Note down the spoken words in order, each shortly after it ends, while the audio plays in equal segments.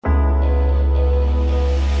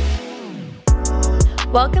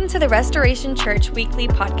Welcome to the Restoration Church Weekly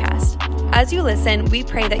Podcast. As you listen, we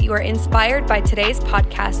pray that you are inspired by today's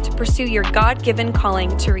podcast to pursue your God-given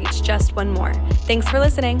calling to reach just one more. Thanks for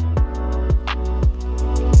listening.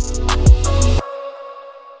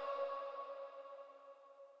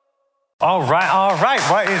 All right.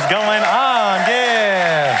 What is going on?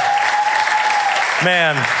 Yeah.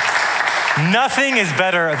 Man, nothing is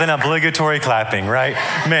better than obligatory clapping, right?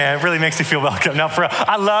 Man, it really makes me feel welcome. Now,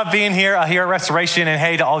 I love being here at Restoration, and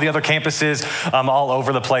hey to all the other campuses all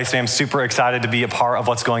over the place. I'm super excited to be a part of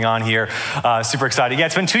what's going on here. Super excited. Yeah,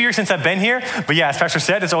 it's been 2 years since I've been here, but yeah, as Pastor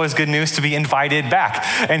said, it's always good news to be invited back.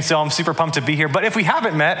 And so I'm super pumped to be here. But if we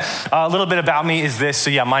haven't met, a little bit about me is this. So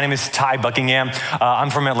yeah, my name is Buckingham.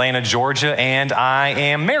 I'm from Atlanta, Georgia, and I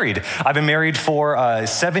am married. I've been married for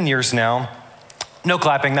 7 years now. No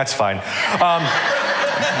clapping, that's fine.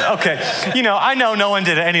 Okay, I know no one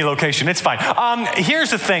did at any location. It's fine.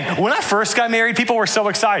 Here's the thing. When I first got married, people were so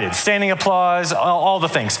excited. Standing applause, all the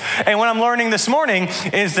things. And what I'm learning this morning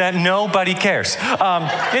is that nobody cares.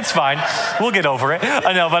 It's fine. We'll get over it.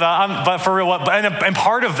 I know, but for real, and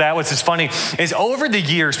part of that, what's funny, is over the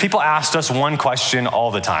years, people asked us one question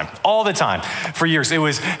all the time. For years, it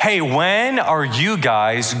was, hey, when are you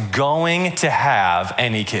guys going to have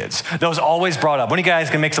any kids? That was always brought up. When are you guys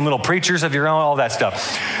gonna make some little preachers of your own, all that stuff.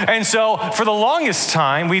 And so for the longest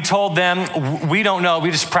time, we told them, we don't know,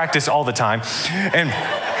 we just practice all the time. And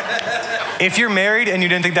if you're married and you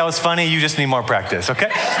didn't think that was funny, you just need more practice, okay?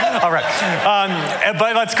 All right.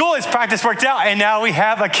 But what's cool is practice worked out, and now we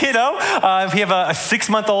have a kiddo. We have a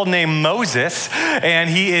 6-month-old named Moses, and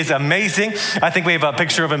he is amazing. I think we have a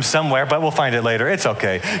picture of him somewhere, but we'll find it later. It's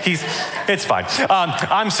okay. It's fine. We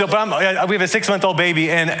have a 6-month-old baby,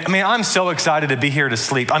 and I mean, I'm so excited to be here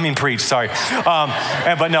to preach, sorry.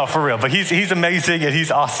 But no, for real. But he's amazing, and he's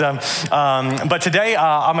awesome. But today,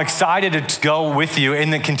 I'm excited to go with you in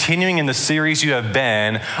the continuing in the series you have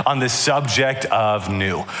been on the subject of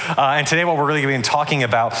new. And today what we're really going to be talking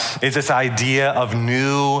about is this idea of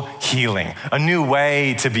new healing, a new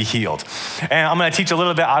way to be healed. And I'm going to teach a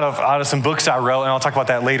little bit out of some books I wrote, and I'll talk about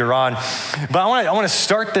that later on. But I want to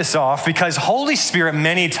start this off because Holy Spirit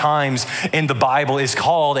many times in the Bible is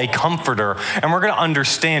called a comforter, and we're going to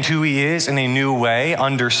understand who he is in a new way,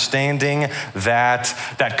 understanding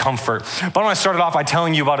that comfort. But I want to start it off by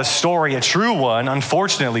telling you about a story, a true one,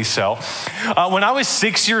 unfortunately so. When I was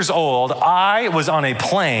 6 years old, I was on a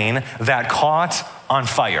plane that caught on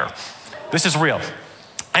fire. This is real.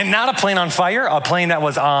 And not a plane on fire, a plane that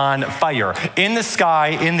was on fire. In the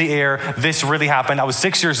sky, in the air, this really happened. I was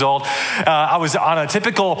 6 years old. I was on a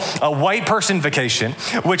typical white person vacation,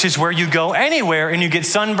 which is where you go anywhere and you get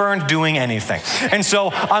sunburned doing anything. And so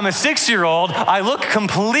I'm a 6-year-old. I look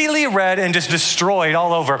completely red and just destroyed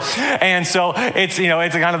all over. And so it's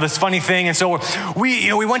kind of this funny thing. And so we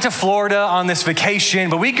went to Florida on this vacation,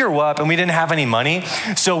 but we grew up and we didn't have any money.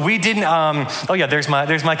 So we didn't, there's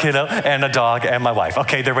my kiddo and a dog and my wife.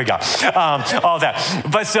 Okay. There we go. All that.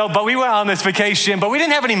 But we went on this vacation, but we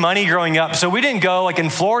didn't have any money growing up. So we didn't go, like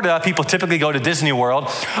in Florida, people typically go to Disney World.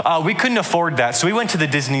 We couldn't afford that. So we went to the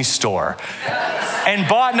Disney store and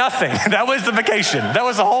bought nothing. That was the vacation. That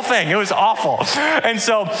was the whole thing. It was awful. And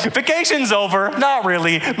so vacation's over. Not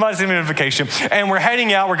really. Not even a vacation. And we're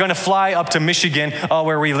heading out. We're going to fly up to Michigan,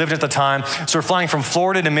 where we lived at the time. So we're flying from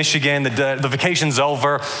Florida to Michigan. The vacation's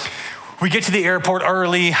over. We get to the airport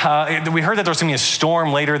early. We heard that there was going to be a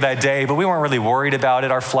storm later that day, but we weren't really worried about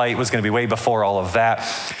it. Our flight was going to be way before all of that.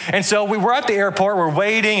 And so we were at the airport, we're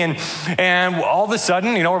waiting, and all of a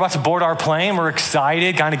sudden, we're about to board our plane. We're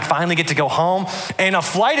excited, kind of finally get to go home. And a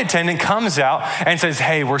flight attendant comes out and says,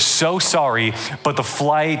 hey, we're so sorry, but the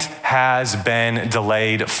flight has been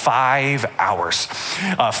delayed 5 hours.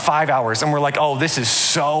 5 hours. And we're like, oh, this is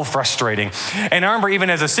so frustrating. And I remember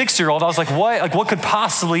even as a 6-year-old, I was like, what? Like, what could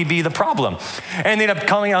possibly be the problem? And they ended up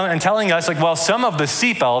coming out and telling us, some of the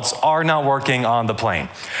seatbelts are not working on the plane.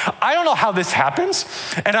 I don't know how this happens,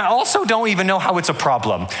 and I also don't even know how it's a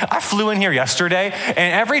problem. I flew in here yesterday, and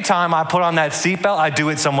every time I put on that seatbelt, I do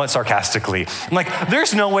it somewhat sarcastically. I'm like,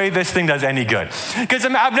 there's no way this thing does any good. Because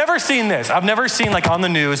I've never seen this. I've never seen on the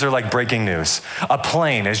news or breaking news, a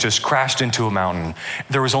plane has just crashed into a mountain.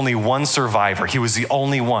 There was only one survivor. He was the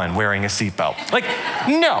only one wearing a seatbelt.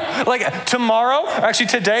 No. Tomorrow, actually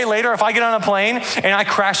today, later, if I get on a plane and I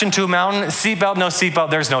crash into a mountain, seatbelt, no seatbelt,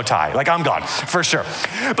 there's no tie. I'm gone, for sure.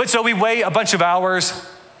 But so we wait a bunch of hours.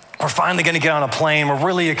 We're finally gonna get on a plane. We're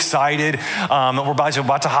really excited. We're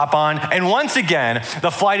about to hop on. And once again,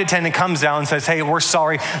 the flight attendant comes out and says, hey, we're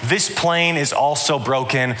sorry. This plane is also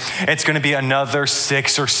broken. It's gonna be another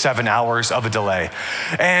 6 or 7 hours of a delay.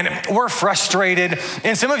 And we're frustrated.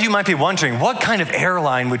 And some of you might be wondering, what kind of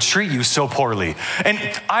airline would treat you so poorly? And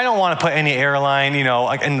I don't wanna put any airline,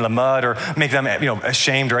 like in the mud or make them,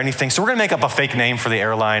 ashamed or anything. So we're gonna make up a fake name for the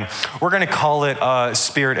airline. We're gonna call it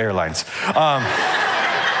Spirit Airlines.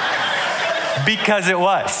 Because it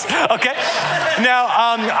was, okay? Now,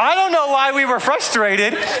 I don't know why we were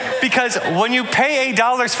frustrated, because when you pay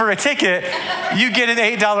 $8 for a ticket, you get an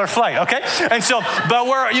 $8 flight, okay? And so, but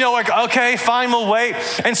we're, like, okay, fine, we'll wait.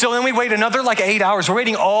 And so then we wait another 8 hours. We're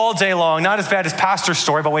waiting all day long, not as bad as Pastor's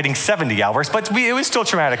story, but waiting 70 hours, but it was still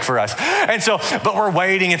traumatic for us. And so, but we're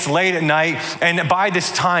waiting, it's late at night, and by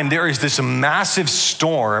this time, there is this massive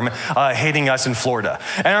storm hitting us in Florida.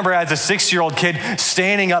 And I remember as a 6-year-old kid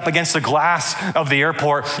standing up against the glass of the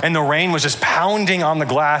airport, and the rain was just pounding on the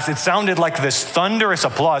glass. It sounded like this thunderous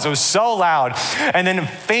applause. It was so loud. And then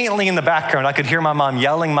faintly in the background, I could hear my mom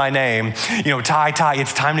yelling my name, Ty,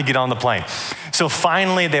 it's time to get on the plane. So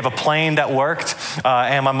finally, they have a plane that worked,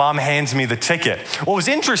 and my mom hands me the ticket. What was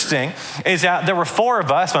interesting is that there were 4 of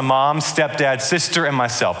us, my mom, stepdad, sister, and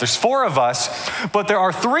myself. There's 4 of us, but there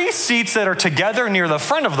are 3 seats that are together near the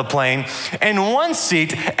front of the plane, and 1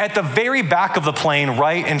 seat at the very back of the plane,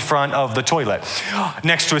 right in front of the toilet,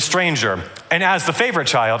 next to a stranger. And as the favorite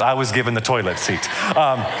child, I was given the toilet seat.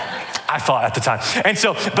 I thought at the time. And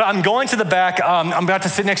so, but I'm going to the back. I'm about to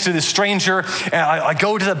sit next to this stranger. And I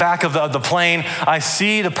go to the back of the plane. I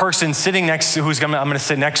see the person sitting next to I'm going to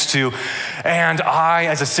sit next to. And I,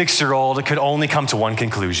 as a 6-year-old, could only come to one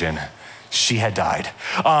conclusion. She had died.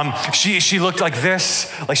 She looked like this,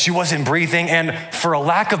 like she wasn't breathing. And for a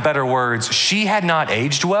lack of better words, she had not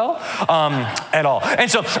aged well at all. And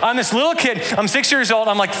so I'm this little kid, I'm 6 years old.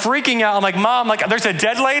 I'm freaking out. I'm like, Mom, there's a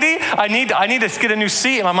dead lady. I need to get a new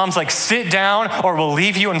seat. And my mom's like, sit down or we'll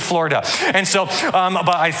leave you in Florida. And so,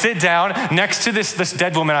 but I sit down next to this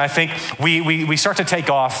dead woman. I think we start to take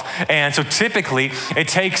off. And so typically it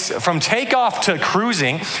takes from takeoff to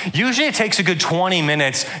cruising, usually it takes a good 20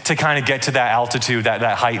 minutes to kind of get to that altitude, that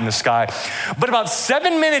height in the sky. But about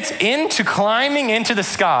 7 minutes into climbing into the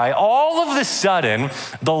sky, all of a sudden,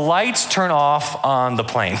 the lights turn off on the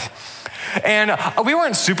plane. And we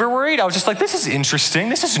weren't super worried. I was just like, this is interesting.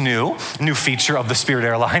 This is new feature of the Spirit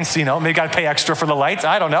Airlines. Maybe got to pay extra for the lights.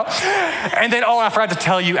 I don't know. And then, I forgot to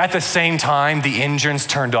tell you, at the same time, the engines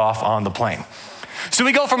turned off on the plane. So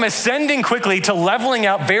we go from ascending quickly to leveling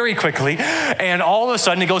out very quickly, and all of a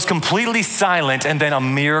sudden it goes completely silent, and then a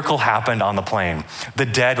miracle happened on the plane. The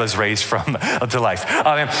dead was raised to life.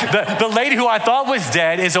 The lady who I thought was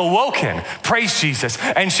dead is awoken. Praise Jesus.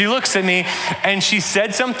 And she looks at me, and she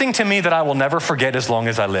said something to me that I will never forget as long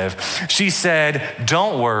as I live. She said,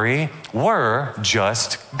 "Don't worry, we're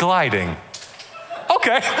just gliding."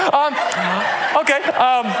 Okay.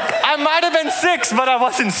 I might have been 6, but I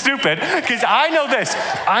wasn't stupid, because I know this.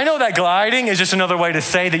 I know that gliding is just another way to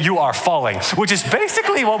say that you are falling, which is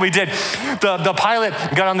basically what we did. The pilot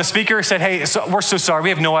got on the speaker, said, "Hey, we're so sorry. We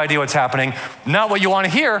have no idea what's happening." Not what you want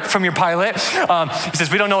to hear from your pilot. He says,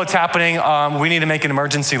 "We don't know what's happening. We need to make an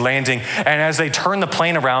emergency landing." And as they turn the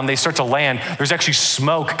plane around, they start to land. There's actually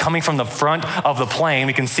smoke coming from the front of the plane.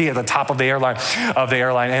 We can see it at the top of the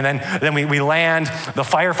airline. And then we land. The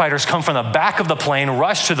firefighters come from the back of the plane,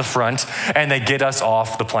 rush to the front, and they get us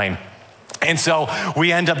off the plane. And so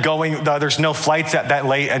we end up going, there's no flights that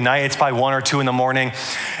late at night. It's probably 1 or 2 in the morning.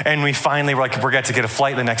 And we finally we're going to get a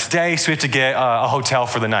flight the next day. So we have to get a hotel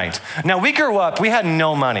for the night. Now we grew up, we had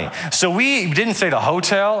no money. So we didn't stay at a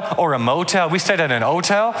hotel or a motel. We stayed at an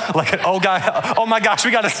hotel, oh my gosh, we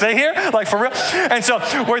got to stay here? For real? And so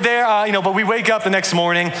we're there, but we wake up the next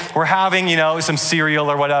morning, we're having, some cereal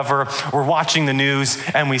or whatever. We're watching the news,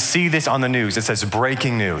 and we see this on the news. It says,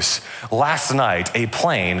 breaking news. Last night, a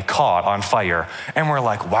plane caught on fire. And we're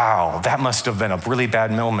like, wow, that must have been a really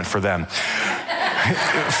bad moment for them.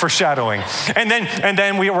 Foreshadowing. And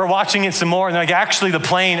then we were watching it some more, and actually the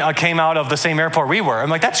plane came out of the same airport we were. I'm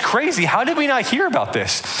like, that's crazy. How did we not hear about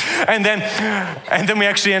this? And then we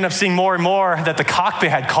actually end up seeing more and more that the cockpit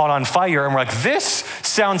had caught on fire, and we're like, this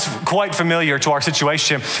sounds quite familiar to our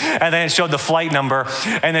situation. And then it showed the flight number,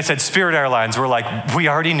 and it said Spirit Airlines. We're like, we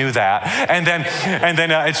already knew that. And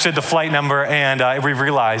then it showed the flight number, and we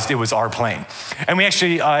realized it was our plane. And we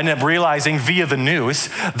actually ended up realizing via the news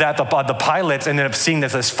that the pilots ended up seeing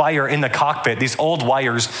this fire in the cockpit. These old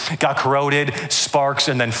wires got corroded, sparks,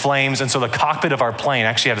 and then flames. And so the cockpit of our plane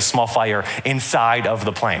actually had a small fire inside of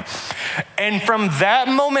the plane. And from that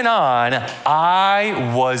moment on,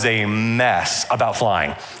 I was a mess about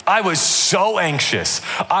flying. I was so anxious.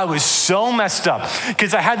 I was so messed up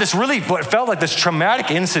because I had this really, what felt like this traumatic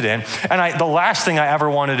incident. And the last thing I ever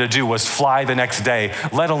wanted to do was fly the next day,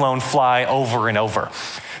 let alone fly over and over.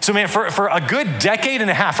 So man, for a good decade and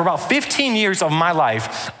a half, for about 15 years of my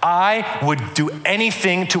life, I would do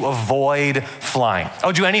anything to avoid flying. I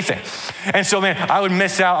would do anything. And so man, I would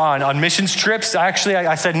miss out on missions trips. Actually,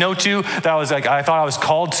 I said no to, that I thought I was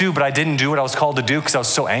called to, but I didn't do what I was called to do because I was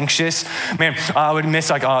so anxious. Man, I would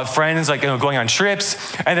miss friends going on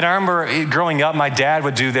trips. And then I remember growing up, my dad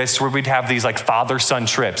would do this where we'd have these father-son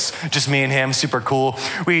trips, just me and him, super cool.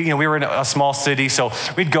 We were in a small city, so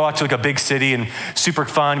we'd go out to a big city and super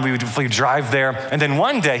fun. We would drive there. And then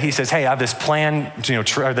one day he says, hey, I have this plan,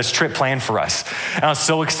 this trip planned for us. And I was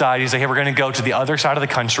so excited. He's like, hey, we're going to go to the other side of the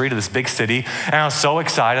country, to this big city. And I was so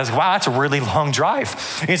excited. I was like, wow, that's a really long drive.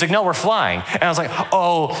 And he's like, no, we're flying. And I was like,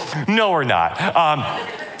 oh, no, we're not.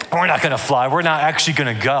 We're not going to fly. We're not actually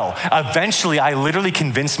going to go. Eventually, I literally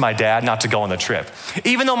convinced my dad not to go on the trip.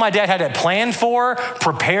 Even though my dad had it planned for,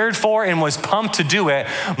 prepared for, and was pumped to do it,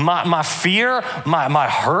 my fear, my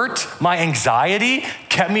hurt, my anxiety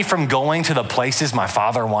kept me from going to the places my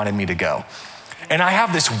father wanted me to go. And I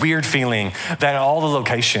have this weird feeling that all the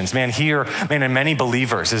locations, and many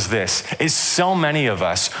believers is so many of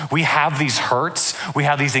us, we have these hurts, we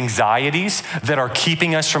have these anxieties that are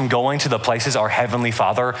keeping us from going to the places our Heavenly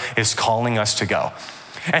Father is calling us to go.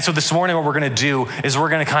 And so this morning, what we're going to do is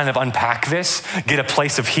we're going to kind of unpack this, get a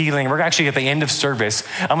place of healing. We're actually at the end of service.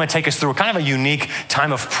 I'm going to take us through kind of a unique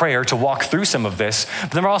time of prayer to walk through some of this.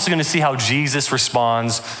 But then we're also going to see how Jesus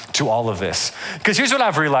responds to all of this. Because here's what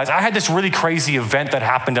I've realized. I had this really crazy event that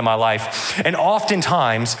happened in my life. And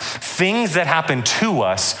oftentimes, things that happen to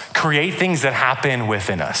us create things that happen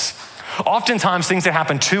within us. Oftentimes, things that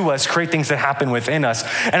happen to us create things that happen within us.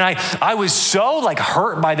 And I was so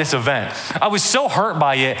hurt by this event. I was so hurt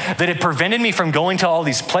by it that it prevented me from going to all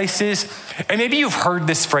these places. And maybe you've heard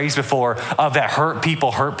this phrase before of that hurt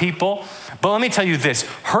people hurt people. But let me tell you this,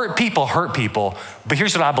 hurt people hurt people. But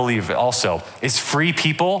here's what I believe also is free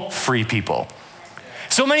people free people.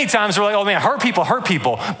 So many times we're like, oh man, hurt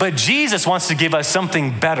people, but Jesus wants to give us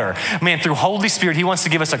something better. Man, through Holy Spirit, he wants to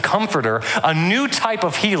give us a comforter, a new type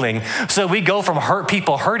of healing, so that we go from hurt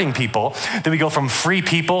people hurting people, that we go from free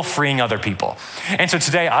people freeing other people. And so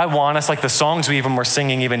today I want us, like the songs we even were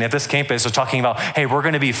singing even at this campus, are talking about, hey, we're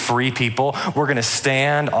gonna be free people. We're gonna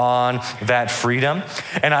stand on that freedom.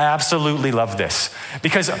 And I absolutely love this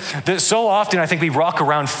because so often I think we walk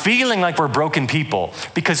around feeling like we're broken people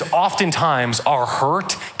because oftentimes our hurt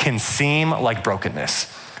can seem like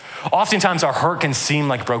brokenness. Oftentimes our hurt can seem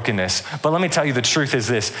like brokenness, but let me tell you the truth is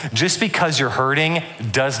this, just because you're hurting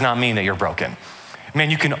does not mean that you're broken. Man,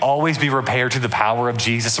 you can always be repaired through the power of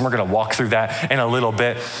Jesus, and we're gonna walk through that in a little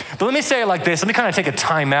bit. But let me say it like this, let me kind of take a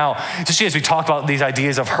time out, especially as we talk about these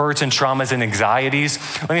ideas of hurts and traumas and anxieties.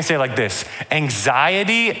 Let me say it like this,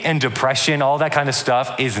 anxiety and depression, all that kind of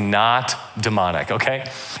stuff is not demonic, okay?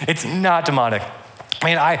 It's not demonic.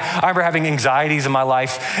 I remember having anxieties in my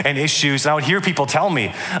life and issues, and I would hear people tell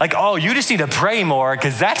me, oh, you just need to pray more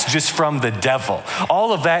because that's just from the devil.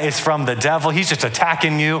 All of that is from the devil. He's just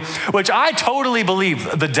attacking you, which I totally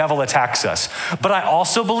believe the devil attacks us. But I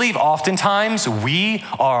also believe oftentimes we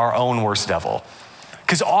are our own worst devil.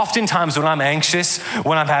 Because oftentimes when I'm anxious,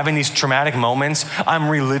 when I'm having these traumatic moments, I'm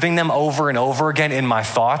reliving them over and over again in my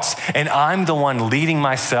thoughts, and I'm the one leading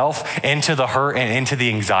myself into the hurt and into the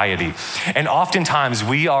anxiety. And oftentimes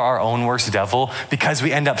we are our own worst devil because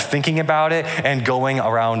we end up thinking about it and going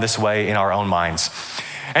around this way in our own minds.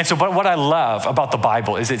 And so, but what I love about the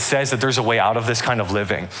Bible is it says that there's a way out of this kind of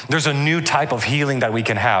living. There's a new type of healing that we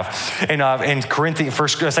can have. In 2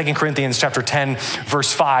 Corinthians chapter 10,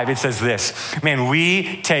 verse 5, it says this, man,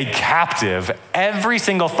 we take captive every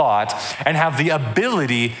single thought and have the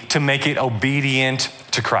ability to make it obedient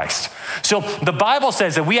to Christ. So the Bible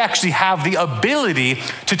says that we actually have the ability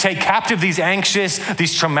to take captive these anxious,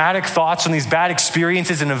 these traumatic thoughts and these bad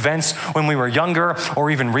experiences and events when we were younger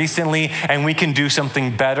or even recently, and we can do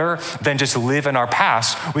something better than just live in our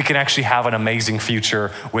past. We can actually have an amazing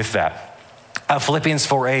future with that. Philippians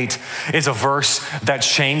 4:8 is a verse that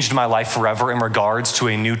changed my life forever in regards to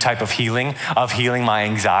a new type of healing my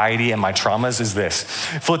anxiety and my traumas is this.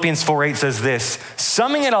 Philippians 4:8 says this,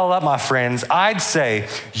 summing it all up, my friends, I'd say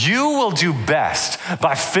you will do best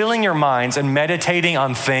by filling your minds and meditating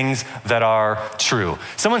on things that are true.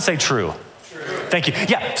 Someone say true. Thank you.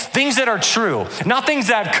 Yeah, things that are true, not things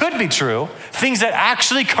that could be true, things that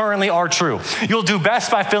actually currently are true. You'll do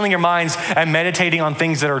best by filling your minds and meditating on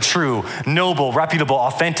things that are true, noble, reputable,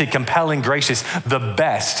 authentic, compelling, gracious, the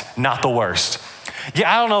best, not the worst.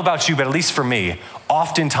 Yeah, I don't know about you, but at least for me,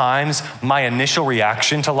 oftentimes my initial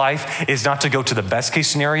reaction to life is not to go to the best case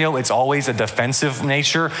scenario. It's always a defensive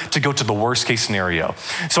nature to go to the worst case scenario.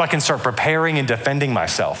 So I can start preparing and defending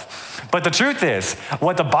myself. But the truth is,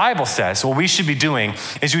 what the Bible says, what we should be doing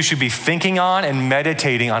is we should be thinking on and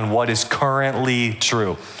meditating on what is currently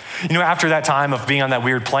true. You know, after that time of being on that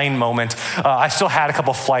weird plane moment, I still had a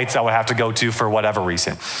couple flights I would have to go to for whatever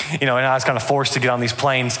reason. You know, and I was kind of forced to get on these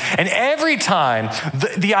planes. And every time,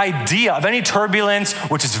 the idea of any turbulence,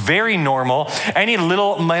 which is very normal, any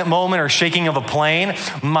little moment or shaking of a plane,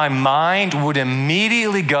 my mind would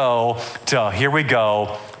immediately go to, here we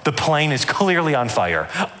go, the plane is clearly on fire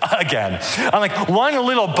again. I'm like, one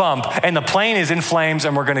little bump and the plane is in flames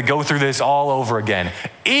and we're gonna go through this all over again.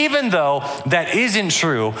 Even though that isn't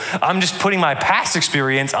true, I'm just putting my past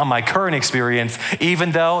experience on my current experience,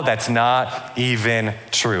 even though that's not even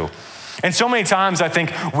true. And so many times I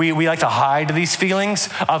think we like to hide these feelings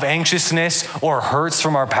of anxiousness or hurts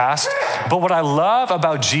from our past. But what I love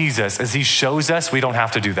about Jesus is he shows us we don't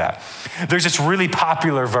have to do that. There's this really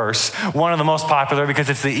popular verse, one of the most popular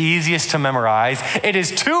because it's the easiest to memorize. It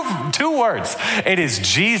is two words. It is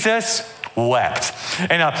Jesus wept.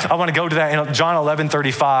 And I want to go to that in John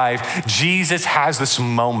 11:35. Jesus has this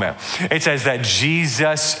moment. It says that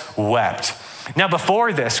Jesus wept. Now,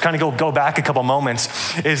 before this, kind of go back a couple moments,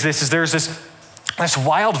 there's this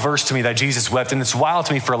wild verse to me that Jesus wept, and it's wild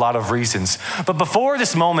to me for a lot of reasons. But before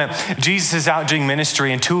this moment, Jesus is out doing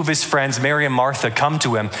ministry, and two of his friends, Mary and Martha, come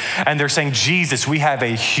to him, and they're saying, Jesus, we have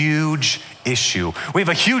a huge issue. We have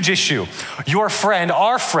a huge issue. Your friend,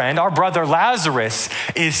 our brother Lazarus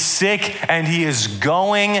is sick and he is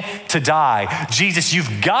going to die. Jesus,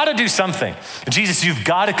 you've got to do something. Jesus, you've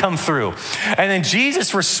got to come through. And then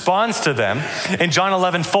Jesus responds to them in John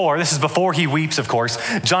 11:4. This is before he weeps, of course.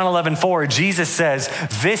 John 11:4, Jesus says,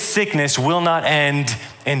 this sickness will not end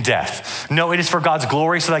in death. No, it is for God's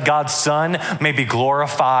glory so that God's Son may be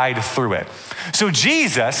glorified through it. So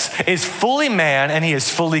Jesus is fully man and he is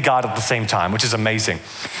fully God at the same time, which is amazing.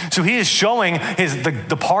 So he is showing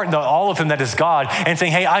all of him that is God and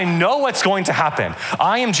saying, hey, I know what's going to happen.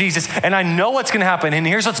 I am Jesus and I know what's going to happen. And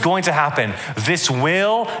here's what's going to happen. This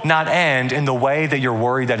will not end in the way that you're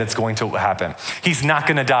worried that it's going to happen. He's not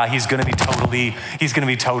going to die. He's going to be totally okay. He's going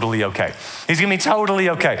to be totally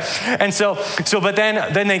okay. And but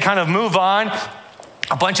then they kind of move on.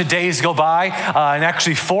 A bunch of days go by, and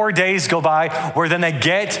actually 4 days go by, where then they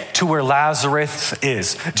get to where Lazarus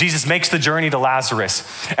is. Jesus makes the journey to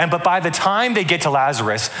Lazarus. But by the time they get to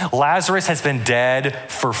Lazarus, Lazarus has been dead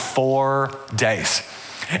for 4 days.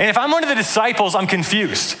 And if I'm one of the disciples, I'm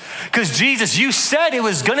confused. Because Jesus, you said it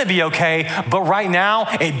was gonna be okay, but right now,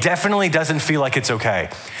 it definitely doesn't feel like it's okay.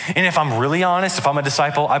 And if I'm really honest, if I'm a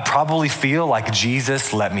disciple, I probably feel like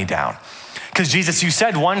Jesus let me down. Because Jesus, you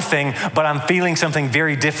said one thing, but I'm feeling something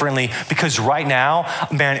very differently because right now,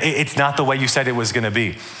 man, it's not the way you said it was gonna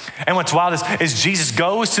be. And what's wild is Jesus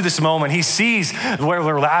goes to this moment. He sees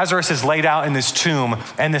where Lazarus is laid out in this tomb,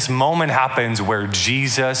 and this moment happens where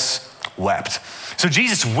Jesus wept. So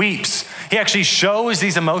Jesus weeps. He actually shows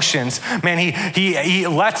these emotions. Man, he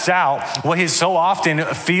lets out what he so often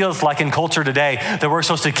feels like in culture today that we're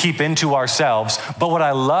supposed to keep into ourselves. But what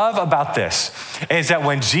I love about this is that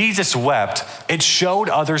when Jesus wept, it showed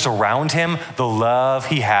others around him the love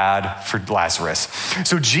he had for Lazarus.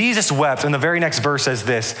 So Jesus wept, and the very next verse says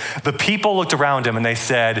this: the people looked around him and they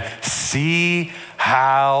said, see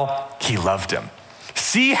how he loved him.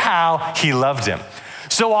 See how he loved him.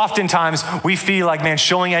 So oftentimes we feel like, man,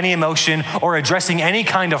 showing any emotion or addressing any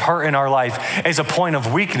kind of hurt in our life is a point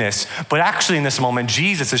of weakness. But actually in this moment,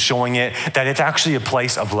 Jesus is showing it that it's actually a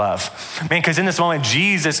place of love. Man, because in this moment,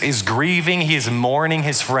 Jesus is grieving. He is mourning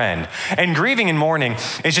his friend. And grieving and mourning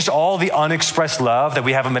is just all the unexpressed love that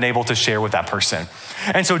we haven't been able to share with that person.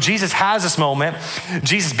 And so Jesus has this moment.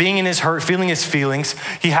 Jesus being in his hurt, feeling his feelings,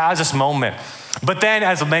 he has this moment. But then,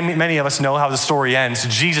 as many of us know how the story ends,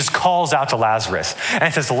 Jesus calls out to Lazarus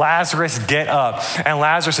and says, Lazarus, get up. And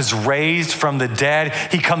Lazarus is raised from the dead.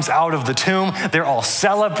 He comes out of the tomb. They're all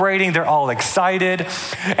celebrating. They're all excited.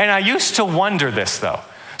 And I used to wonder this, though.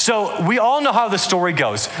 So we all know how the story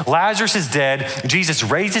goes. Lazarus is dead. Jesus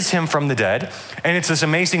raises him from the dead. And it's this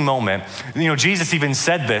amazing moment. Jesus even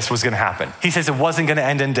said this was going to happen. He says it wasn't going to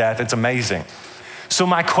end in death. It's amazing. So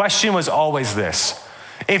my question was always this.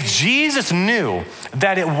 If Jesus knew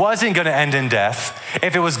that it wasn't going to end in death,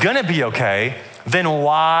 if it was going to be okay, then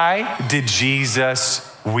why did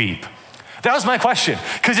Jesus weep? That was my question,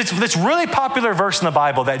 because it's this really popular verse in the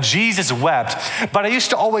Bible that Jesus wept, but I used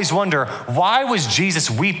to always wonder, why was Jesus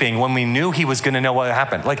weeping when we knew he was going to know what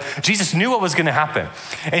happened? Like, Jesus knew what was going to happen.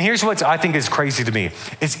 And here's what I think is crazy to me,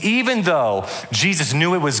 is even though Jesus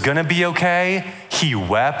knew it was going to be okay, he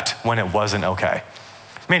wept when it wasn't okay.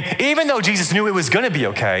 Even though Jesus knew it was going to be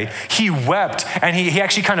okay, he wept, and he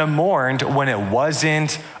actually kind of mourned when it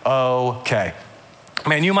wasn't okay.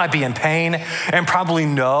 You might be in pain and probably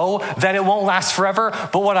know that it won't last forever.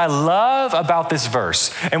 But what I love about this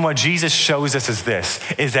verse and what Jesus shows us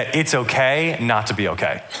is that it's okay not to be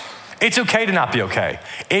okay. It's okay to not be okay.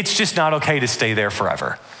 It's just not okay to stay there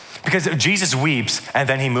forever. Because Jesus weeps and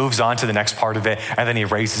then he moves on to the next part of it, and then he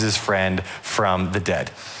raises his friend from the dead.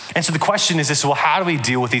 And so the question is this, well, how do we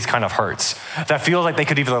deal with these kind of hurts that feel like they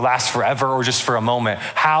could either last forever or just for a moment?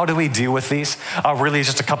 How do we deal with these? Really,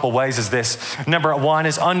 just a couple ways is this. Number one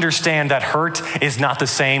is understand that hurt is not the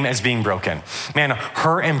same as being broken.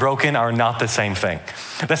 Hurt and broken are not the same thing.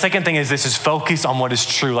 The second thing is this, is focus on what is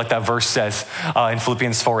true, like that verse says in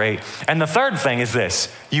Philippians 4:8. And the third thing is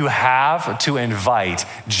this, you have to invite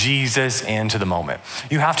Jesus into the moment.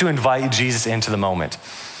 You have to invite Jesus into the moment.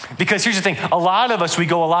 Because here's the thing, a lot of us, we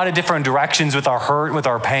go a lot of different directions with our hurt, with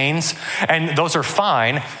our pains, and those are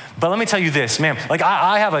fine. But let me tell you this,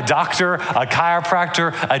 I have a doctor, a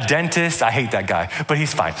chiropractor, a dentist. I hate that guy, but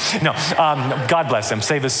he's fine. No, God bless him,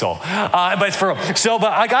 save his soul. But it's for real.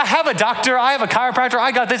 I have a doctor, I have a chiropractor,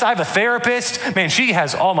 I got this, I have a therapist. She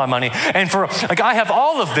has all my money. And I have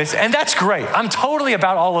all of this, and that's great. I'm totally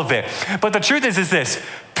about all of it. But the truth is this,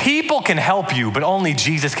 people can help you, but only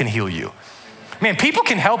Jesus can heal you. People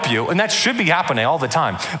can help you, and that should be happening all the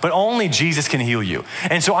time, but only Jesus can heal you.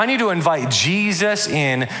 And so I need to invite Jesus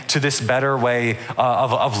in to this better way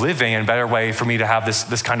of living, and better way for me to have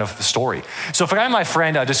this kind of story. So if I got my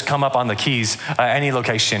friend just come up on the keys, any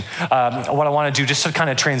location, what I want to do just to kind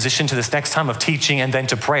of transition to this next time of teaching and then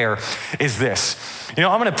to prayer is this. I'm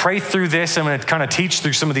going to pray through this. I'm going to kind of teach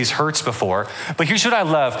through some of these hurts before. But here's what I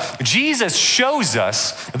love. Jesus shows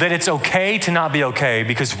us that it's okay to not be okay.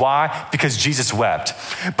 Because why? Because Jesus wept.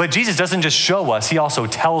 But Jesus doesn't just show us. He also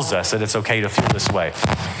tells us that it's okay to feel this way.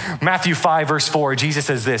 Matthew 5 verse 4, Jesus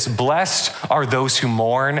says this, blessed are those who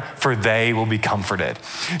mourn, for they will be comforted.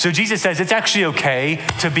 So Jesus says it's actually okay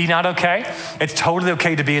to be not okay. It's totally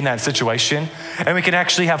okay to be in that situation. And we can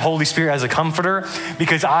actually have Holy Spirit as a comforter,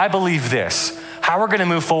 because I believe this. How we're going to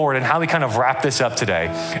move forward and how we kind of wrap this up today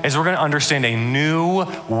is we're going to understand a new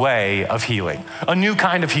way of healing, a new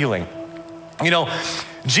kind of healing.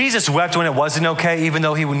 Jesus wept when it wasn't okay, even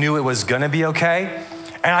though he knew it was going to be okay.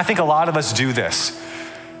 And I think a lot of us do this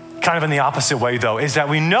kind of in the opposite way, though, is that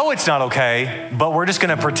we know it's not okay, but we're just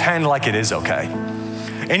going to pretend like it is okay.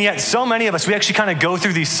 And yet so many of us, we actually kind of go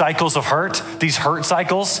through these cycles of hurt, these hurt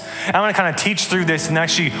cycles. And I'm going to kind of teach through this, and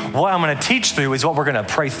actually what I'm going to teach through is what we're going to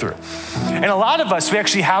pray through. And a lot of us, we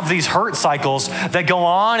actually have these hurt cycles that go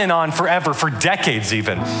on and on forever, for decades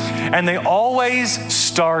even. And they always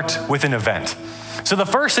start with an event. So the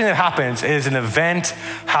first thing that happens is an event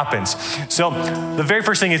happens. So the very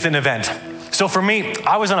first thing is an event. So for me,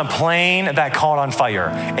 I was on a plane that caught on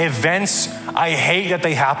fire. Events, I hate that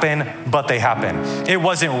they happen, but they happen. It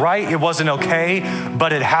wasn't right, it wasn't okay,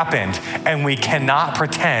 but it happened. And we cannot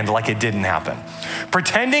pretend like it didn't happen.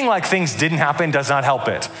 Pretending like things didn't happen does not help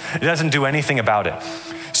it. It doesn't do anything about it.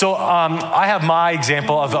 So I have my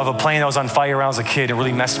example of a plane that was on fire when I was a kid. It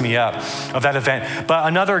really messed me up, of that event. But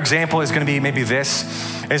another example is going to be maybe this,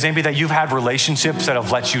 is maybe that you've had relationships that have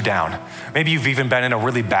let you down. Maybe you've even been in a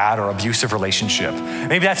really bad or abusive relationship.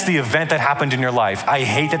 Maybe that's the event that happened in your life. I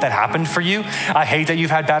hate that happened for you. I hate that you've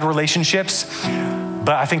had bad relationships.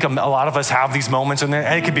 But I think a lot of us have these moments, and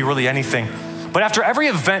it could be really anything. But after every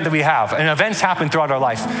event that we have, and events happen throughout our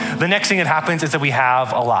life, the next thing that happens is that we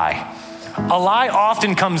have a lie. A lie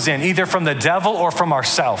often comes in, either from the devil or from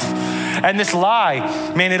ourselves. And this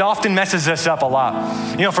lie, it often messes us up a lot.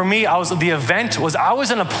 For me, I was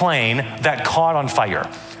in a plane that caught on fire.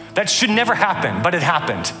 That should never happen, but it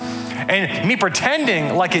happened. And me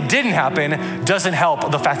pretending like it didn't happen doesn't help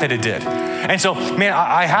the fact that it did. And so,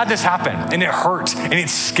 I had this happen, and it hurt, and it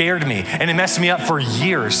scared me, and it messed me up for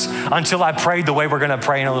years until I prayed the way we're going to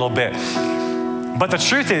pray in a little bit. But the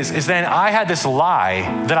truth is then I had this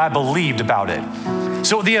lie that I believed about it.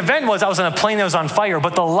 So the event was I was on a plane that was on fire,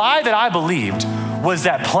 but the lie that I believed was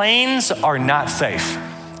that planes are not safe.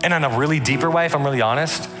 And in a really deeper way, if I'm really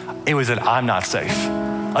honest, it was that I'm not safe.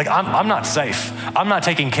 Like I'm not safe. I'm not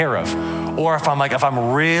taken care of. Or if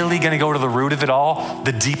I'm really gonna go to the root of it all,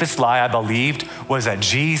 the deepest lie I believed was that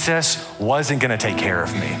Jesus wasn't gonna take care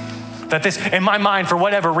of me. That this, in my mind, for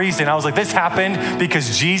whatever reason, I was like, this happened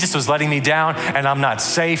because Jesus was letting me down and I'm not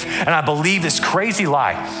safe. And I believe this crazy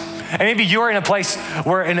lie. And maybe you're in a place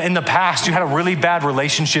where in the past you had a really bad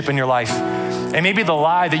relationship in your life. And maybe the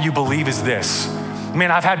lie that you believe is this. Man,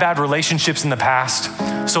 I've had bad relationships in the past.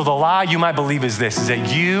 So the lie you might believe is this, is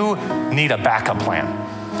that you need a backup plan.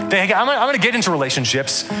 I'm gonna get into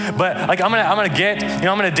relationships, but like I'm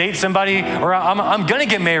gonna date somebody, or I'm gonna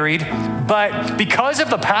get married, but because of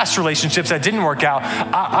the past relationships that didn't work out,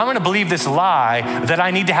 I'm gonna believe this lie that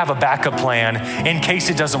I need to have a backup plan in case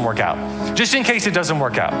it doesn't work out. Just in case it doesn't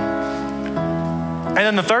work out. And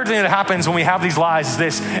then the third thing that happens when we have these lies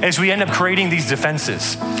is we end up creating these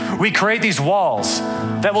defenses. We create these walls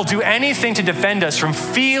that will do anything to defend us from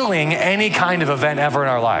feeling any kind of event ever in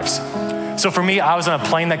our lives. So for me, I was on a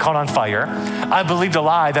plane that caught on fire. I believed a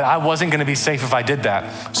lie that I wasn't gonna be safe if I did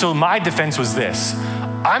that. So my defense was this: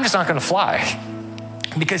 I'm just not gonna fly.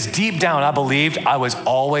 Because deep down, I believed I was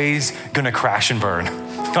always gonna crash and burn.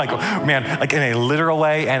 Like in a literal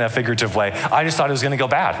way and a figurative way. I just thought it was gonna go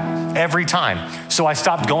bad every time. So I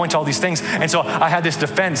stopped going to all these things. And so I had this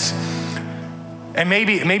defense. And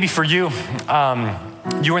maybe for you,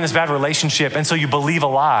 you were in this bad relationship, and so you believe a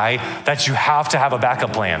lie that you have to have a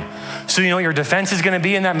backup plan. So you know what your defense is gonna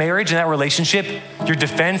be in that marriage, in that relationship? Your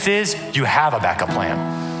defense is you have a backup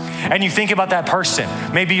plan. And you think about that person.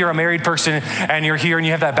 Maybe you're a married person and you're here and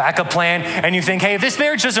you have that backup plan and you think, hey, if this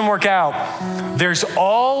marriage doesn't work out, there's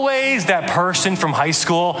always that person from high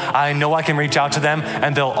school. I know I can reach out to them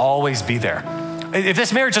and they'll always be there. If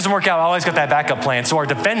this marriage doesn't work out, I always got that backup plan. So our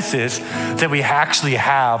defense is that we actually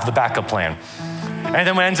have the backup plan. And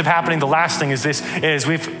then what ends up happening, the last thing is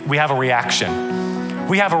we have a reaction.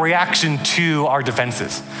 We have a reaction to our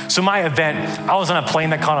defenses. So my event, I was on a plane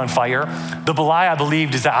that caught on fire. The lie I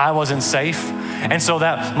believed is that I wasn't safe. And so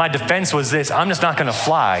that my defense was this: I'm just not gonna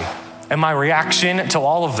fly. And my reaction to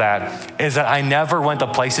all of that is that I never went to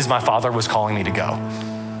places my Father was calling me to go.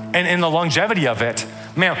 And in the longevity of it,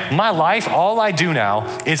 man, my life, all I do now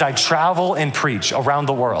is I travel and preach around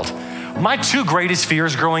the world. My two greatest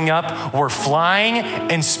fears growing up were flying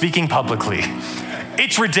and speaking publicly.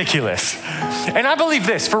 It's ridiculous. And I believe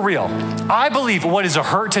this, for real. I believe what is a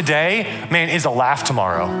hurt today, man, is a laugh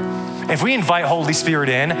tomorrow. If we invite Holy Spirit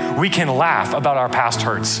in, we can laugh about our past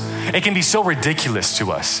hurts. It can be so ridiculous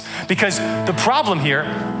to us. Because the problem here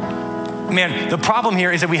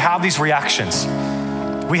is that we have these reactions.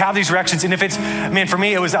 We have these reactions, and if it's, for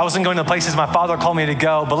me, I wasn't going to places my Father called me to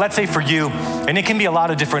go, but let's say for you, and it can be a lot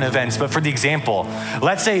of different events, but for the example,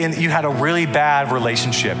 let's say you had a really bad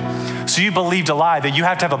relationship. So you believed a lie that you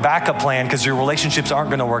have to have a backup plan because your relationships aren't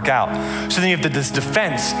gonna work out. So then you have this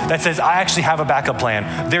defense that says, I actually have a backup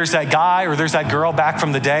plan. There's that guy or there's that girl back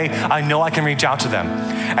from the day, I know I can reach out to them.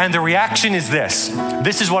 And the reaction is this.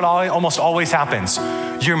 This is what almost always happens.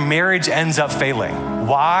 Your marriage ends up failing.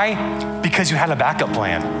 Why? Because you had a backup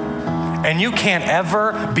plan. And you can't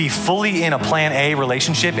ever be fully in a plan A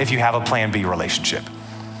relationship if you have a plan B relationship.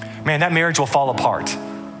 Man, that marriage will fall apart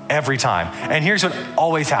every time. And here's what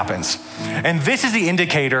always happens. And this is the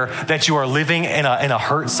indicator that you are living in a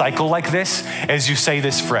hurt cycle like this, as you say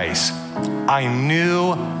this phrase: I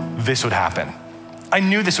knew this would happen. I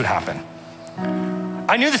knew this would happen.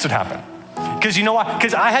 I knew this would happen. Because you know why?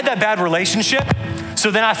 Because I had that bad relationship.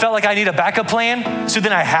 So then I felt like I need a backup plan. So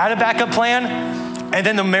then I had a backup plan, and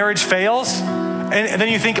then the marriage fails. And then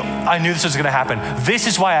you think, I knew this was gonna happen. This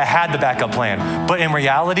is why I had the backup plan. But in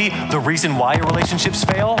reality, the reason why your relationships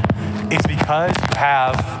fail is because you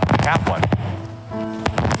have one.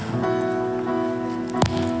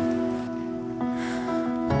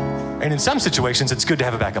 And in some situations, it's good to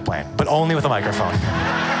have a backup plan, but only with a microphone.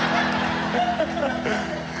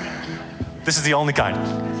 This is the only kind.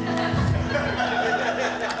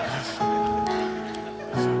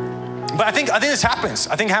 But I think this happens.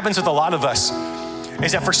 I think it happens with a lot of us,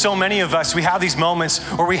 is that for so many of us, we have these moments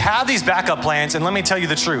where we have these backup plans, and let me tell you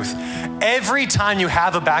the truth. Every time you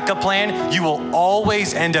have a backup plan, you will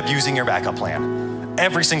always end up using your backup plan.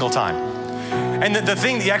 Every single time. And the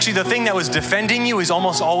thing that was defending you is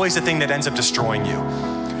almost always the thing that ends up destroying you.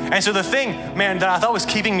 And so the thing, man, that I thought was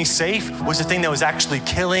keeping me safe was the thing that was actually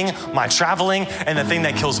killing my traveling and the thing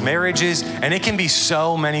that kills marriages. And it can be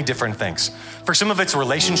so many different things. For some of it's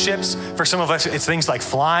relationships. For some of us, it's things like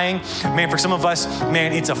flying. Man, for some of us,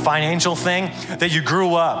 man, it's a financial thing that you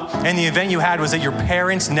grew up and the event you had was that your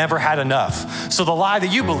parents never had enough. So the lie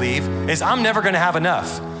that you believe is, I'm never gonna have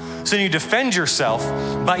enough. So you defend yourself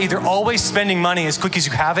by either always spending money as quick as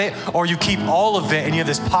you have it, or you keep all of it and you have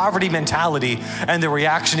this poverty mentality, and the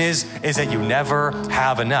reaction is that you never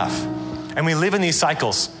have enough. And we live in these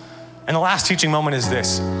cycles. And the last teaching moment is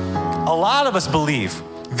this. A lot of us believe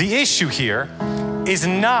the issue here is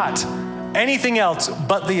not anything else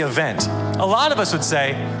but the event. A lot of us would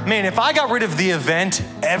say, man, if I got rid of the event,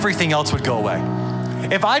 everything else would go away.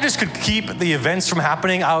 If I just could keep the events from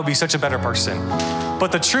happening, I would be such a better person.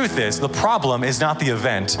 But the truth is, the problem is not the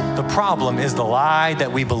event. The problem is the lie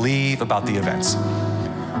that we believe about the events.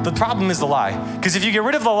 The problem is the lie. Because if you get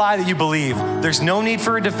rid of the lie that you believe, there's no need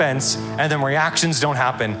for a defense, and then reactions don't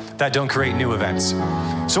happen that don't create new events.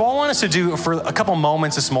 So what I want us to do for a couple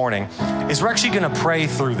moments this morning is we're actually gonna pray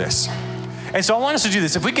through this. And so I want us to do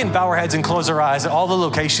this. If we can bow our heads and close our eyes at all the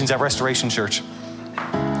locations at Restoration Church.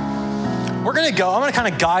 We're gonna go, I'm gonna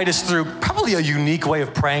kind of guide us through probably a unique way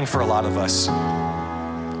of praying for a lot of us.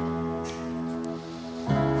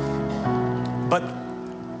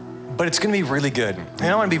 But it's gonna be really good. And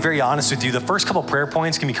I wanna be very honest with you, the first couple prayer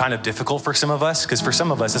points can be kind of difficult for some of us, because for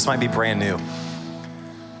some of us, this might be brand new.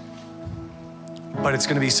 But it's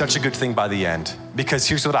gonna be such a good thing by the end. Because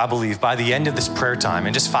here's what I believe, by the end of this prayer time,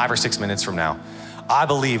 in just 5 or 6 minutes from now, I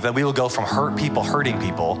believe that we will go from hurting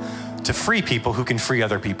people, to free people who can free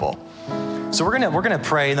other people. So we're gonna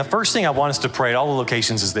pray, and the first thing I want us to pray at all the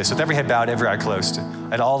locations is this, with every head bowed, every eye closed,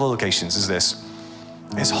 at all the locations is this,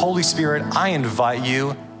 is Holy Spirit, I invite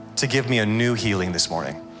you to give me a new healing this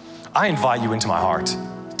morning. I invite you into my heart,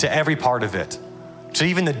 to every part of it, to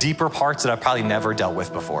even the deeper parts that I've probably never dealt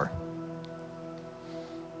with before.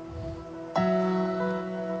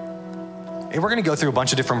 And we're gonna go through a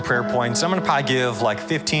bunch of different prayer points. I'm gonna probably give like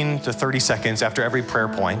 15 to 30 seconds after every prayer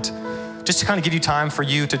point, just to kind of give you time for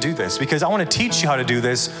you to do this, because I wanna teach you how to do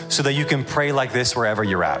this so that you can pray like this wherever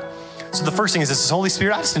you're at. So the first thing is this, Holy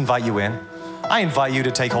Spirit, I just invite you in. I invite you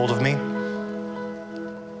to take hold of me.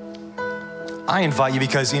 I invite you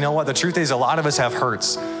because you know what? The truth is a lot of us have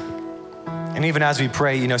hurts. And even as we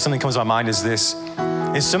pray, something comes to my mind is this,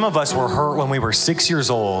 is some of us were hurt when we were 6 years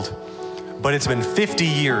old, but it's been 50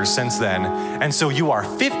 years since then. And so you are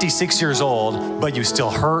 56 years old, but you still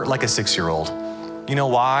hurt like a 6-year-old. You know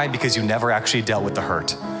why? Because you never actually dealt with the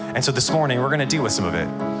hurt. And so this morning, we're gonna deal with some of it.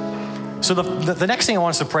 So the next thing I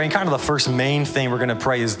want us to pray, and kind of the first main thing we're gonna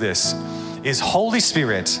pray is this, is Holy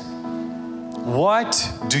Spirit, what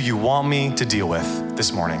do you want me to deal with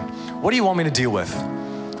this morning? What do you want me to deal with?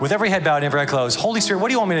 With every head bowed and every eye closed, Holy Spirit, what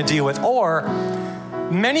do you want me to deal with? Or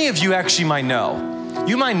many of you actually might know.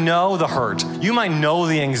 You might know the hurt. You might know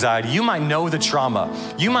the anxiety. You might know the trauma.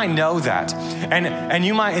 You might know that. And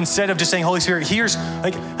you might, instead of just saying, Holy Spirit, here's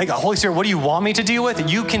like Holy Spirit, what do you want me to deal with?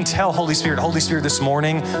 You can tell Holy Spirit, this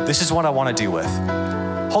morning, this is what I want to deal with.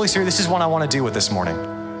 Holy Spirit, this is what I want to deal with this morning.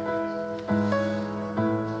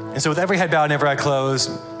 And so with every head bowed and every eye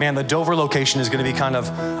closed, man, the Dover location is going to be kind of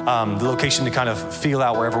the location to kind of feel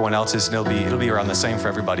out where everyone else is, and it'll be around the same for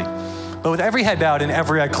everybody. But with every head bowed and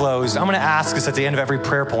every eye closed, I'm going to ask us at the end of every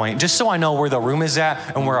prayer point, just so I know where the room is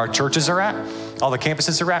at and where our churches are at, all the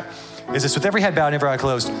campuses are at, is this, with every head bowed and every eye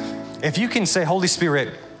closed, if you can say, Holy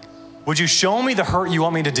Spirit, would you show me the hurt you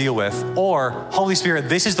want me to deal with? Or, Holy Spirit,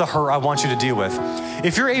 this is the hurt I want you to deal with.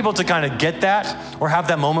 If you're able to kind of get that or have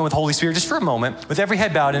that moment with Holy Spirit, just for a moment, with every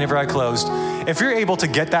head bowed and every eye closed, if you're able to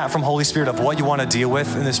get that from Holy Spirit of what you want to deal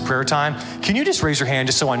with in this prayer time, can you just raise your hand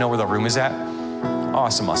just so I know where the room is at?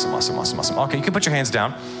 Awesome. Okay, you can put your hands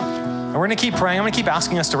down. And we're gonna keep praying. I'm gonna keep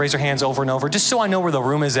asking us to raise our hands over and over, just so I know where the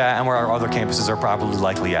room is at and where our other campuses are probably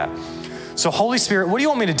likely at. So Holy Spirit, what do you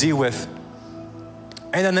want me to deal with?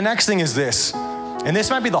 And then the next thing is this, and this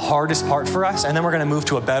might be the hardest part for us, and then we're gonna move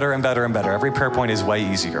to a better and better and better. Every prayer point is way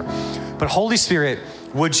easier. But Holy Spirit,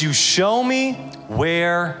 would you show me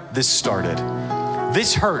where this started?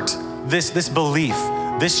 This hurt, this belief,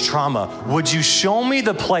 this trauma, would you show me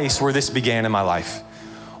the place where this began in my life?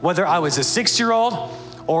 Whether I was a 6-year-old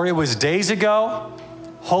or it was days ago,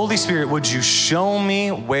 Holy Spirit, would you show me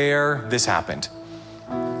where this happened?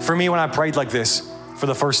 For me, when I prayed like this for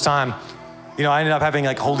the first time, I ended up having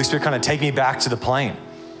like Holy Spirit kind of take me back to the plane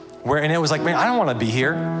and it was like, man, I don't want to be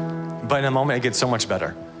here. But in a moment, it gets so much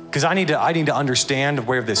better because I need to understand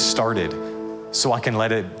where this started so I can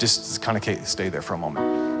let it just kind of stay there for a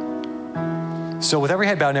moment. So with every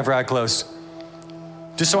head bowed and every eye closed,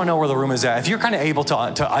 just so I know where the room is at, if you're kind of able to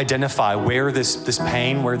identify where this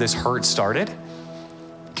pain, where this hurt started,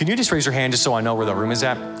 can you just raise your hand just so I know where the room is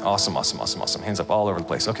at? Awesome. Hands up all over the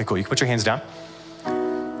place. Okay, cool. You can put your hands down.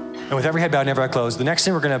 And with every head bowed and every eye closed, the next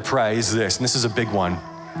thing we're gonna pray is this, and this is a big one,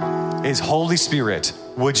 is Holy Spirit,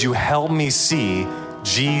 would you help me see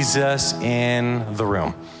Jesus in the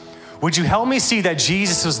room? Would you help me see that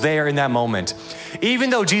Jesus was there in that moment? Even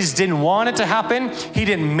though Jesus didn't want it to happen, he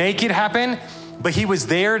didn't make it happen, but he was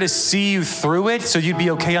there to see you through it so you'd be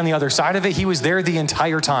okay on the other side of it. He was there the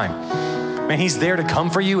entire time. Man, he's there to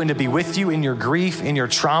comfort you and to be with you in your grief, in your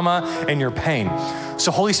trauma, and your pain.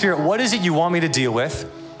 So Holy Spirit, what is it you want me to deal with?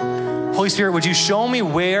 Holy Spirit, would you show me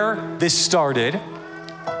where this started?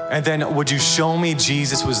 And then would you show me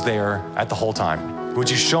Jesus was there at the whole time? Would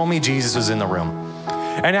you show me Jesus was in the room?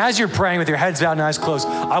 And as you're praying with your heads bowed and eyes closed,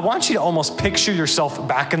 I want you to almost picture yourself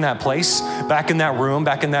back in that place, back in that room,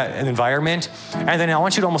 back in that environment. And then I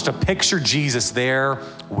want you to almost to picture Jesus there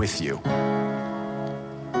with you.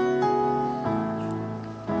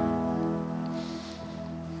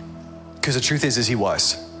 Because the truth is he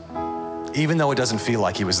was. Even though it doesn't feel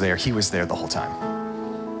like he was there the whole time.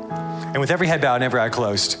 And with every head bowed and every eye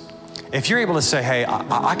closed, if you're able to say, hey,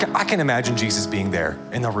 I can imagine Jesus being there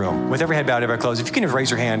in the room. With every head bowed, every eye closed, if you can just raise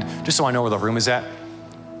your hand, just so I know where the room is at.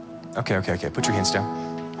 Okay. Put your hands down.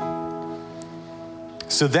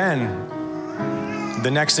 So then,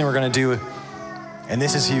 the next thing we're gonna do, and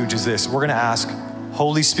this is huge, is this. We're gonna ask,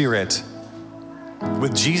 Holy Spirit,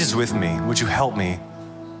 with Jesus with me, would you help me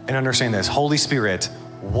and understand this? Holy Spirit,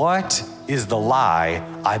 what is the lie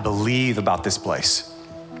I believe about this place?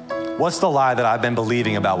 What's the lie that I've been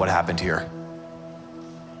believing about what happened here?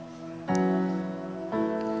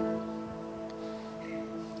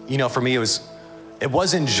 You know, for me, it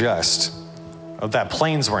wasn't just that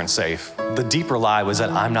planes weren't safe. The deeper lie was that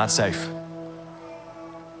I'm not safe.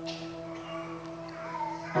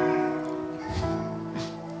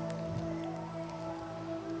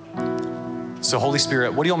 So Holy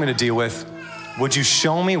Spirit, what do you want me to deal with? Would you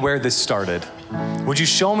show me where this started? Would you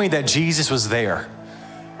show me that Jesus was there?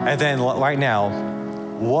 And then right now,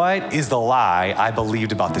 what is the lie I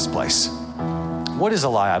believed about this place? What is the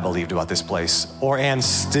lie I believed about this place or am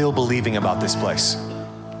still believing about this place?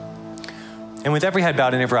 And with every head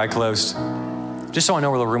bowed and every eye closed, just so I know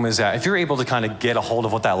where the room is at, if you're able to kind of get a hold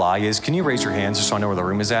of what that lie is, can you raise your hands just so I know where the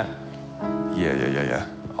room is at? Yeah.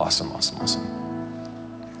 Awesome.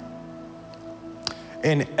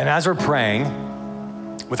 And as we're praying,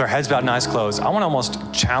 with our heads bowed and eyes closed, I want to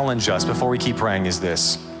almost challenge us before we keep praying is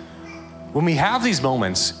this. When we have these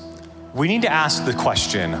moments, we need to ask the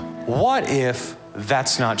question, what if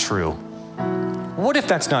that's not true? What if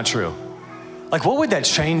that's not true? Like, what would that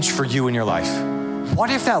change for you in your life? What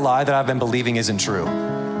if that lie that I've been believing isn't true?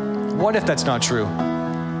 What if that's not true?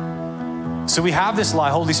 So we have this lie,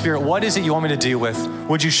 Holy Spirit, what is it you want me to deal with?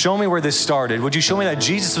 Would you show me where this started? Would you show me that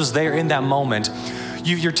Jesus was there in that moment?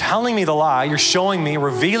 You're telling me the lie, you're showing me,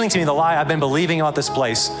 revealing to me the lie I've been believing about this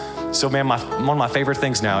place. So man, one of my favorite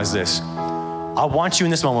things now is this. I want you in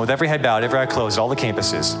this moment with every head bowed, every eye closed, all the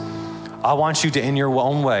campuses. I want you to, in your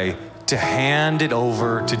own way, to hand it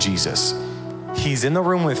over to Jesus. He's in the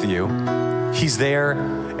room with you. He's there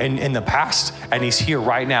in the past, and he's here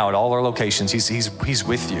right now at all our locations. He's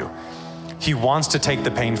with you. He wants to take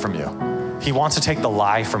the pain from you. He wants to take the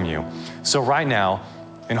lie from you. So right now,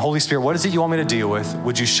 and Holy Spirit, what is it you want me to deal with?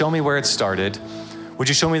 Would you show me where it started? Would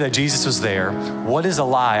you show me that Jesus was there? What is a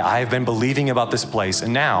lie I have been believing about this place?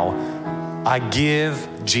 And now, I give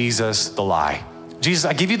Jesus the lie. Jesus,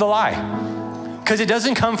 I give you the lie. Because it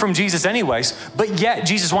doesn't come from Jesus anyways, but yet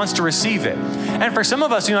Jesus wants to receive it. And for some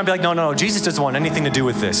of us, you might be like, no, Jesus doesn't want anything to do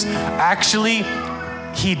with this. Actually,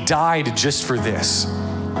 he died just for this.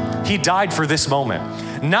 He died for this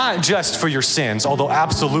moment. Not just for your sins, although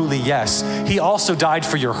absolutely yes. He also died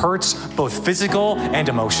for your hurts, both physical and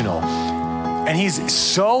emotional. And he's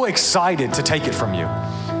so excited to take it from you.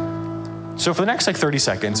 So for the next 30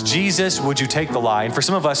 seconds, Jesus, would you take the lie? And for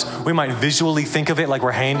some of us, we might visually think of it like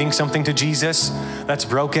we're handing something to Jesus that's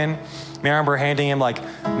broken. I remember handing him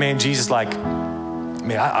Jesus, I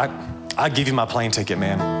give you my plane ticket,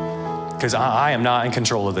 man. Because I am not in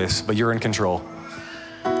control of this, but you're in control.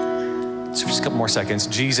 So just a couple more seconds.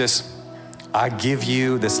 Jesus, I give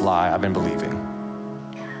you this lie I've been believing.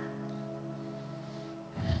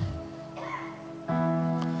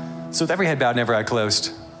 So with every head bowed and every eye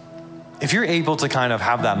closed, if you're able to kind of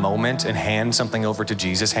have that moment and hand something over to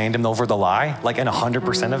Jesus, hand him over the lie, in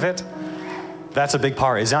 100% of it, that's a big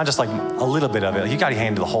part. It's not just a little bit of it. You got to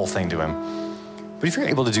hand the whole thing to him. But if you're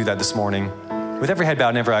able to do that this morning, with every head bowed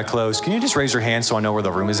and every eye closed, can you just raise your hand so I know where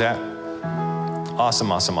the room is at?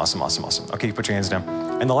 Awesome. Okay, you put your hands down.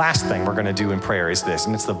 And the last thing we're gonna do in prayer is this,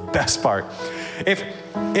 and it's the best part. If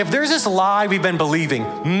there's this lie we've been believing,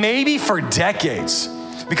 maybe for decades,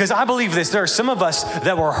 because I believe this, there are some of us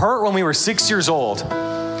that were hurt when we were 6 years old,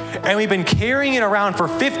 and we've been carrying it around for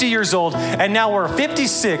 50 years old, and now we're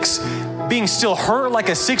 56, being still hurt like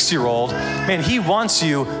a 6-year-old. Man, he wants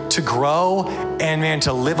you to grow and, man,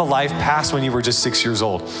 to live a life past when you were just 6 years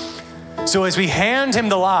old. So as we hand him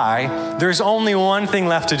the lie, there's only one thing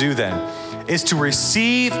left to do then, is to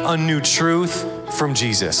receive a new truth from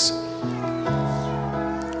Jesus.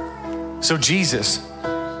 So Jesus,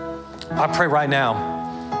 I pray right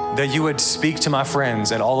now that you would speak to my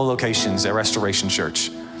friends at all the locations at Restoration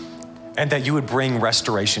Church, and that you would bring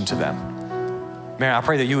restoration to them. Man, I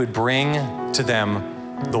pray that you would bring to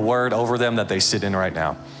them the word over them that they sit in right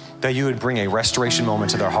now. That you would bring a restoration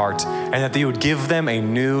moment to their heart, and that you would give them a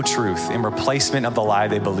new truth in replacement of the lie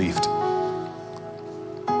they believed.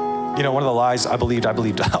 You know, one of the lies I believed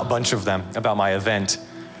a bunch of them about my event.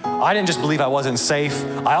 I didn't just believe I wasn't safe.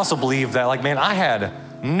 I also believed that, like, man, I had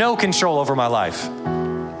no control over my life.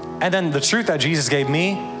 And then the truth that Jesus gave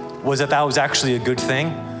me was that was actually a good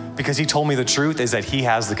thing, because he told me the truth is that he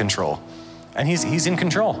has the control. And he's in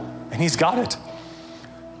control, and he's got it.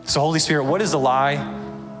 So Holy Spirit, what is the lie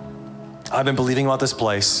I've been believing about this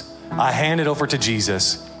place? I hand it over to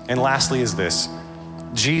Jesus. And lastly is this: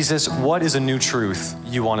 Jesus, what is a new truth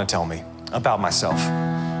you want to tell me about myself?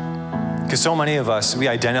 Because so many of us, we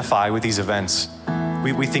identify with these events.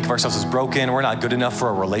 We think of ourselves as broken. We're not good enough for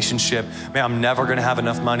a relationship. Man, I'm never gonna have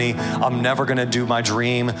enough money. I'm never gonna do my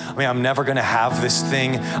dream. I'm never gonna have this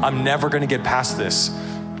thing. I'm never gonna get past this.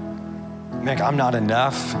 Man, I'm not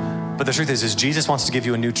enough. But the truth is Jesus wants to give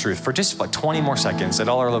you a new truth for just like 20 more seconds at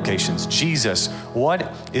all our locations. Jesus,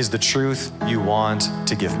 what is the truth you want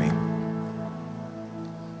to give me?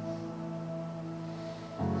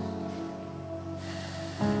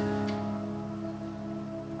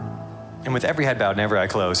 And with every head bowed and every eye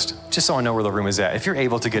closed, just so I know where the room is at, if you're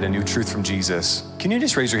able to get a new truth from Jesus, can you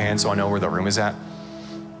just raise your hand so I know where the room is at?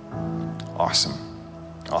 Awesome.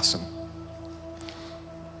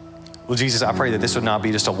 Well, Jesus, I pray that this would not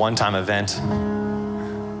be just a one-time event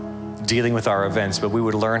dealing with our events, but we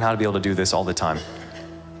would learn how to be able to do this all the time.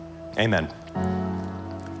 Amen.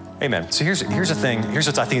 So here's the thing. Here's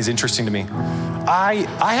what I think is interesting to me. I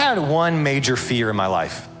had one major fear in my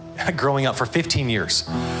life growing up for 15 years.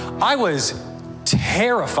 I was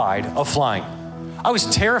terrified of flying. I was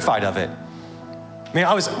terrified of it. Man,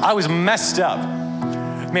 I was messed up.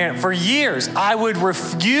 Man, for years, I would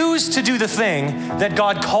refuse to do the thing that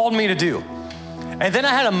God called me to do. And then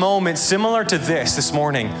I had a moment similar to this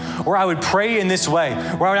morning where I would pray in this way,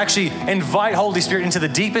 where I would actually invite Holy Spirit into the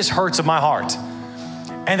deepest hurts of my heart.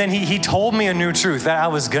 And then he told me a new truth, that I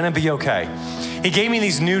was gonna be okay. He gave me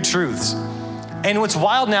these new truths. And what's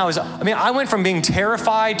wild now is, I went from being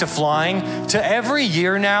terrified to flying to every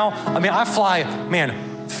year now. I fly,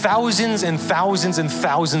 thousands and thousands and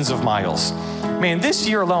thousands of miles. This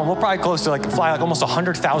year alone, we'll probably fly almost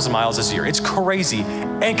 100,000 miles this year. It's crazy.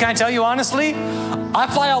 And can I tell you honestly, I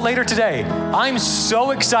fly out later today. I'm so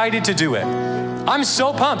excited to do it. I'm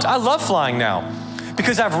so pumped. I love flying now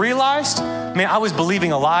because I've realized, I was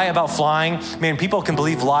believing a lie about flying. People can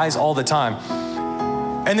believe lies all the time.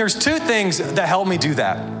 And there's two things that help me do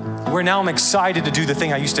that, where now I'm excited to do the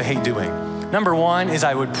thing I used to hate doing. Number one is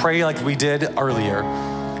I would pray like we did earlier.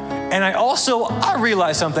 And I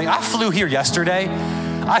realized something. I flew here yesterday.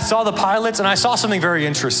 I saw the pilots and I saw something very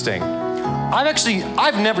interesting.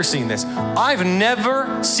 I've never seen this. I've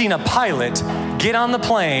never seen a pilot get on the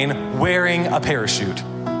plane wearing a parachute,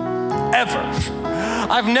 ever.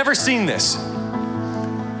 I've never seen this.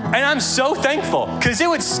 And I'm so thankful, because it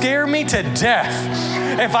would scare me to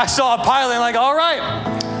death if I saw a pilot and all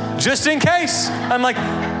right, just in case. I'm like,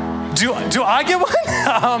 do I get one?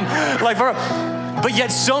 But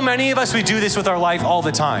yet so many of us, we do this with our life all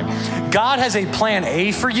the time. God has a plan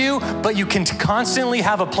A for you, but you can constantly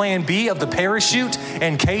have a plan B of the parachute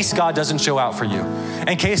in case God doesn't show out for you,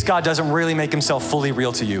 in case God doesn't really make himself fully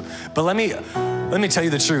real to you. But let me tell you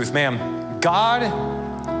the truth, man.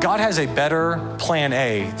 God has a better plan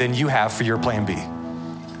A than you have for your plan B.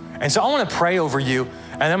 And so I want to pray over you,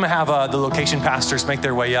 and I'm going to have the location pastors make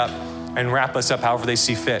their way up and wrap us up however they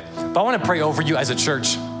see fit. But I want to pray over you as a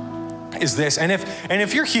church is this. And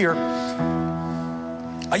if you're here,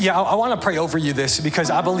 I want to pray over you this,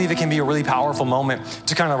 because I believe it can be a really powerful moment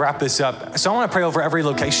to kind of wrap this up. So I want to pray over every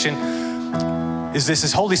location.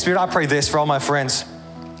 Is Holy Spirit, I pray this for all my friends.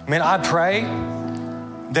 I pray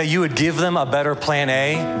that you would give them a better plan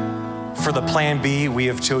A for the plan B we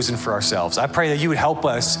have chosen for ourselves. I pray that you would help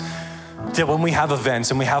us that when we have events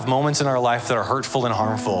and we have moments in our life that are hurtful and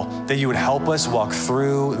harmful, that you would help us walk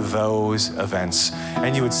through those events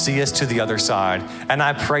and you would see us to the other side. And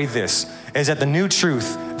I pray this, is that the new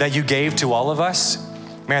truth that you gave to all of us,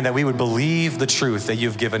 man, that we would believe the truth that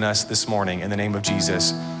you've given us this morning in the name of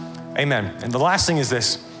Jesus. Amen. And the last thing is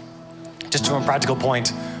this, just from a practical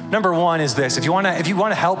point. Number one is this, if you want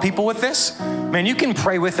to help people with this, man, you can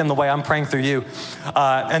pray with them the way I'm praying through you.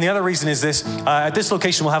 And the other reason is this, at this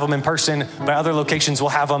location, we'll have them in person, but other locations, we'll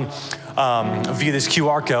have them via this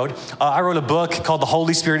QR code. I wrote a book called The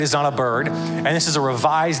Holy Spirit is Not a Bird, and this is a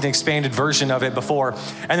revised and expanded version of it before.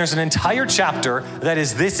 And there's an entire chapter that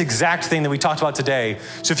is this exact thing that we talked about today.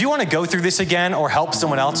 So if you want to go through this again or help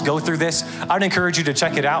someone else go through this, I would encourage you to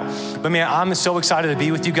check it out. But man, I'm so excited to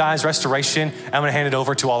be with you guys, Restoration. I'm going to hand it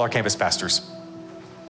over to all our campus pastors.